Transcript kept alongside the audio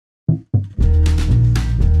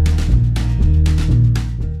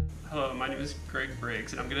is Greg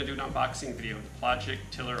Briggs, and I'm going to do an unboxing video of the Pelagic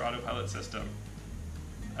Tillered Autopilot system.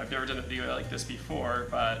 I've never done a video like this before,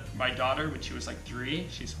 but my daughter, when she was like 3,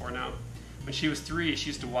 she's 4 now, when she was 3, she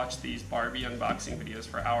used to watch these Barbie unboxing videos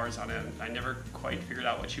for hours on end. I never quite figured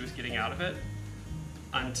out what she was getting out of it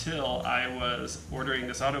until I was ordering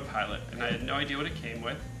this autopilot, and I had no idea what it came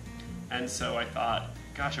with. And so I thought,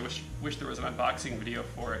 gosh, I wish there was an unboxing video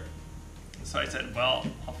for it. So I said, well,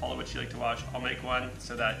 I'll follow what you like to watch. I'll make one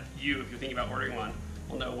so that you, if you're thinking about ordering one,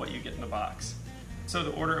 will know what you get in the box. So the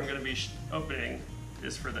order I'm going to be opening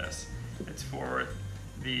is for this. It's for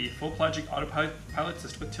the full Pelagic Autopilot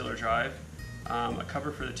system with tiller drive, a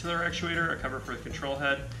cover for the tiller actuator, a cover for the control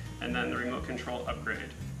head, and then the remote control upgrade.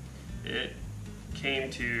 It came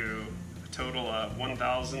to a total of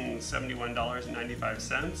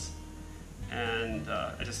 $1,071.95, and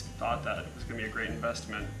I just thought that it was going to be a great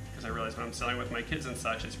investment, because I realized when I'm selling with my kids and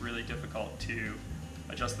such, it's really difficult to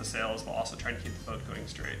adjust the sails while also trying to keep the boat going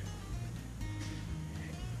straight.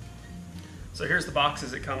 So here's the box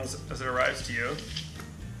as it arrives to you.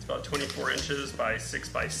 It's about 24 inches by 6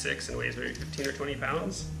 by 6 and weighs maybe 15 or 20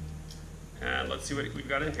 pounds. And let's see what we've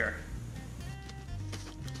got in here.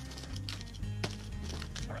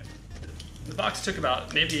 All right. The box took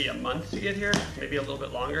about maybe a month to get here, maybe a little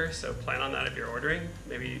bit longer, so plan on that if you're ordering.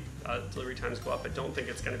 Maybe delivery times go up. I don't think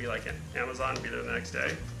it's going to be like Amazon, be there the next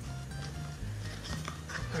day.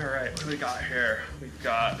 All right, what do we got here? We've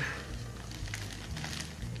got,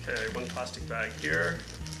 okay, one plastic bag here.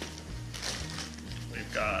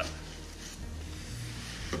 We've got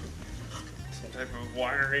some type of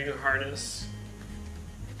wiring harness.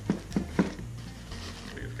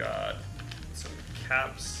 We've got some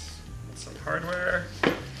caps and some hardware.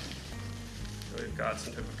 We've got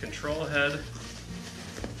some type of control head.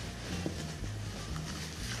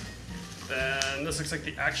 Then this looks like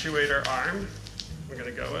the actuator arm we're going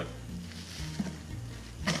to go with.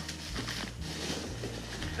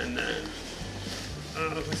 And then,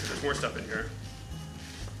 looks like there's more stuff in here.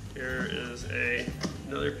 Here is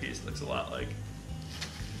another piece that looks a lot like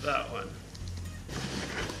that one.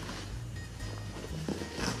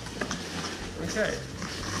 Okay.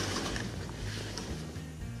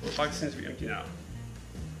 Well, the box seems to be empty now.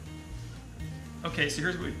 Okay, so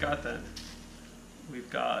here's what we've got then. We've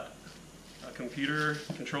got a computer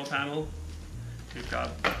control panel. We've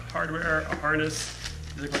got hardware, a harness.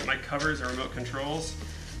 These look like my covers or remote controls.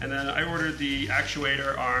 And then I ordered the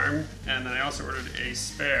actuator arm, and then I also ordered a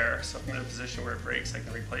spare, so if I'm in a position where it breaks, I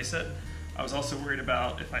can replace it. I was also worried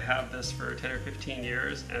about if I have this for 10 or 15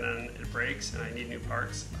 years and then it breaks and I need new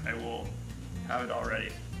parts, I will have it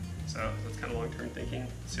already. So that's kind of long-term thinking.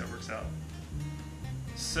 Let's see how it works out.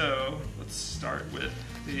 So let's start with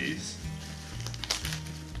these.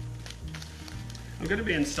 I'm going to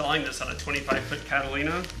be installing this on a 25-foot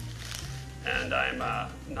Catalina. And I'm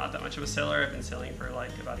not that much of a sailor. I've been sailing for like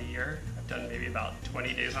about a year. I've done maybe about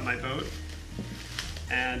 20 days on my boat.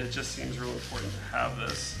 And it just seems real important to have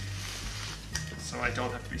this so I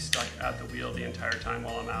don't have to be stuck at the wheel the entire time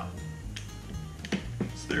while I'm out.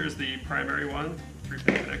 So there's the primary one,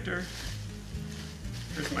 3-pin connector.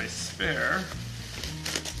 Here's my spare.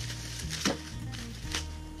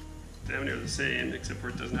 Damn near the same, except for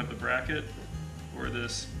it doesn't have the bracket or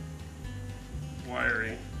this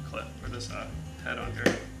wiring clip, or this head on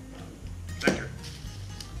here, connector.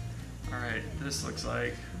 All right, this looks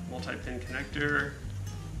like multi-pin connector,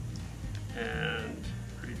 and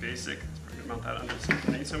pretty basic. It's probably gonna mount that under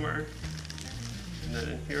something somewhere. And then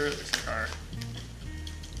in here, it looks like our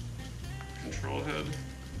control head.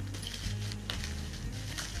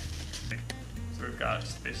 So we've got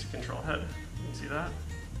just a basic control head. You can see that.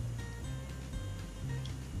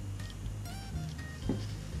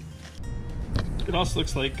 It also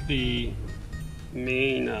looks like the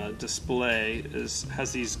main display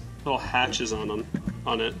has these little hatches on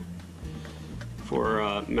it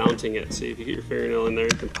for mounting it. So if you get your fingernail in there,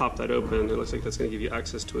 you can pop that open. It looks like that's going to give you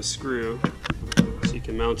access to a screw, so you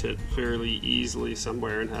can mount it fairly easily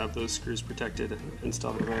somewhere and have those screws protected and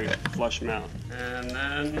still have a very flush mount. And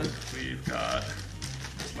then we've got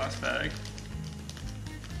this last bag.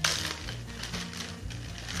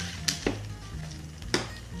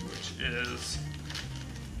 Which is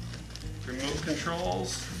remote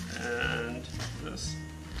controls, and this.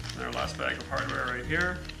 And our last bag of hardware right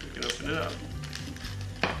here. We can open it up.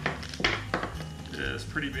 It is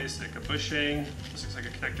pretty basic. A bushing. This looks like a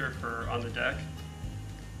connector for on the deck.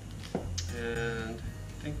 And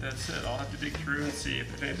I think that's it. I'll have to dig through and see if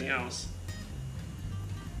there's anything else.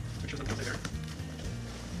 Which is something there.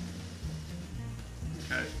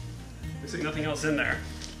 Okay. Looks like nothing else in there.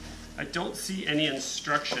 I don't see any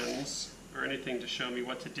instructions or or anything to show me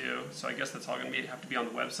what to do. So I guess that's all going to have to be on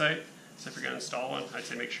the website. So if you're going to install one, I'd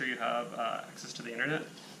say make sure you have access to the internet.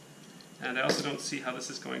 And I also don't see how this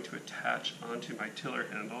is going to attach onto my tiller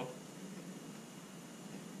handle.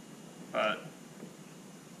 But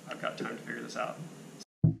I've got time to figure this out.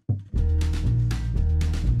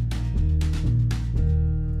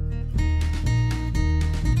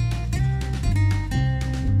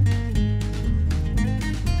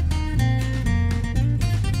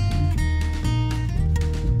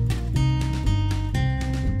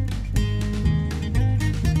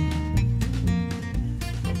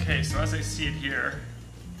 Okay, so as I see it here,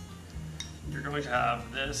 you're going to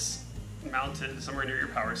have this mounted somewhere near your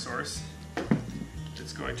power source.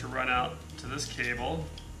 It's going to run out to this cable.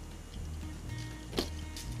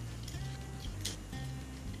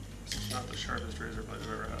 This is not the sharpest razor blade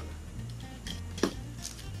I've ever had.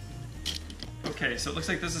 Okay, so it looks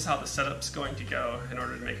like this is how the setup's going to go in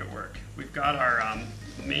order to make it work. We've got our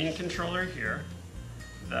main controller here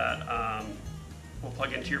that will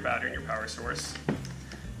plug into your battery and your power source.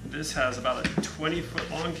 This has about a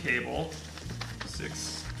 20-foot long cable,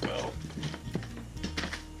 6, 12,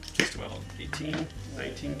 18,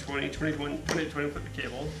 19, 20 foot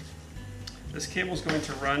cable. This cable is going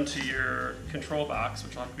to run to your control box,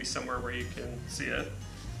 which will have to be somewhere where you can see it.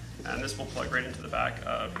 And this will plug right into the back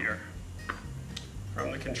of here.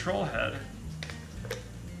 From the control head,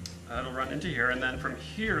 it'll run into here, and then from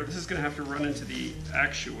here, this is going to have to run into the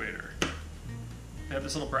actuator. We have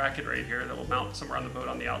this little bracket right here that will mount somewhere on the boat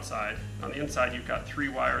on the outside. On the inside, you've got 3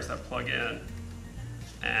 wires that plug in,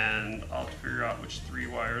 and I'll figure out which 3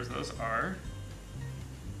 wires those are.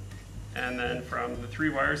 And then from the 3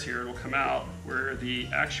 wires here, it will come out where the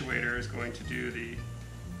actuator is going to do the,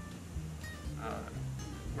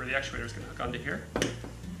 where the actuator is going to hook onto here.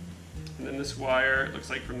 And then this wire, it looks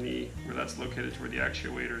like from the, where that's located to where the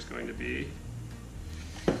actuator is going to be,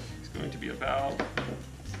 it's going to be about, I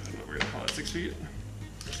don't know what we're going to call it, 6 feet?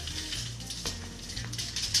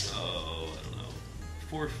 Oh, I don't know,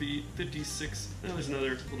 4 feet, 56, oh, there's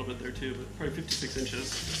another little bit there too, but probably 56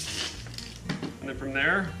 inches. And then from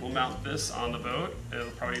there, we'll mount this on the boat. It'll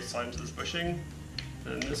probably slide into this bushing.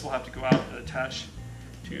 And this will have to go out and attach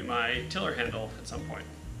to my tiller handle at some point.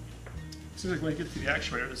 Seems like when you get to the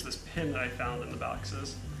actuator, there's this pin that I found in the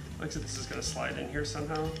boxes. It looks like this is going to slide in here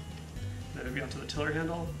somehow. And then it'll be onto the tiller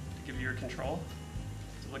handle to give you your control.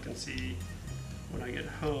 So look and see when I get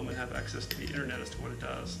home and have access to the internet as to what it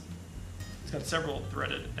does. It's got several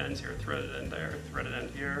threaded ends here, threaded end there, threaded end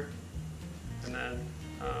here, and then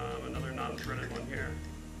another non-threaded one here.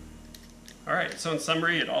 All right, so in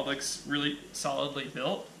summary, it all looks really solidly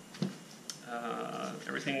built.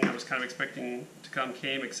 Everything I was kind of expecting to come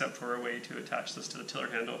came, except for a way to attach this to the tiller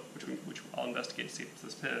handle, which I'll investigate to see if it's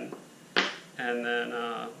this pin. And then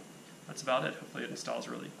that's about it. Hopefully it installs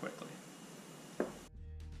really quickly.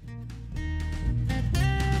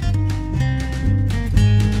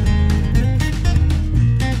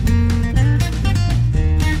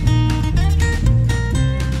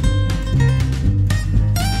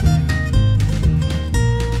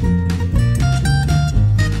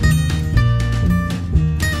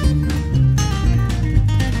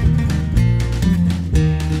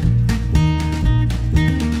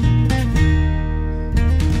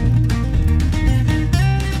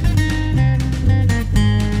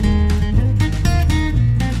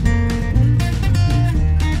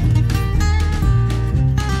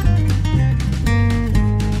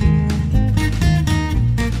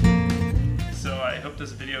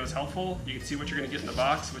 This video is helpful. You can see what you're going to get in the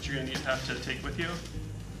box, what you're going to have to take with you,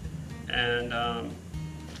 and I'll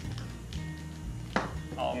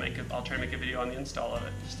try to make a video on the install of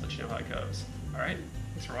it, just to let you know how it goes. All right,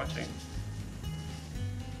 thanks for watching.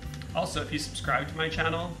 Also, if you subscribe to my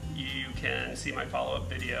channel, you can see my follow-up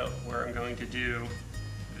video where I'm going to do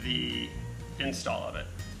the install of it.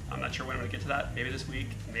 I'm not sure when I'm going to get to that. Maybe this week,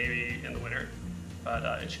 maybe in the winter,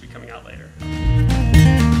 but it should be coming out later.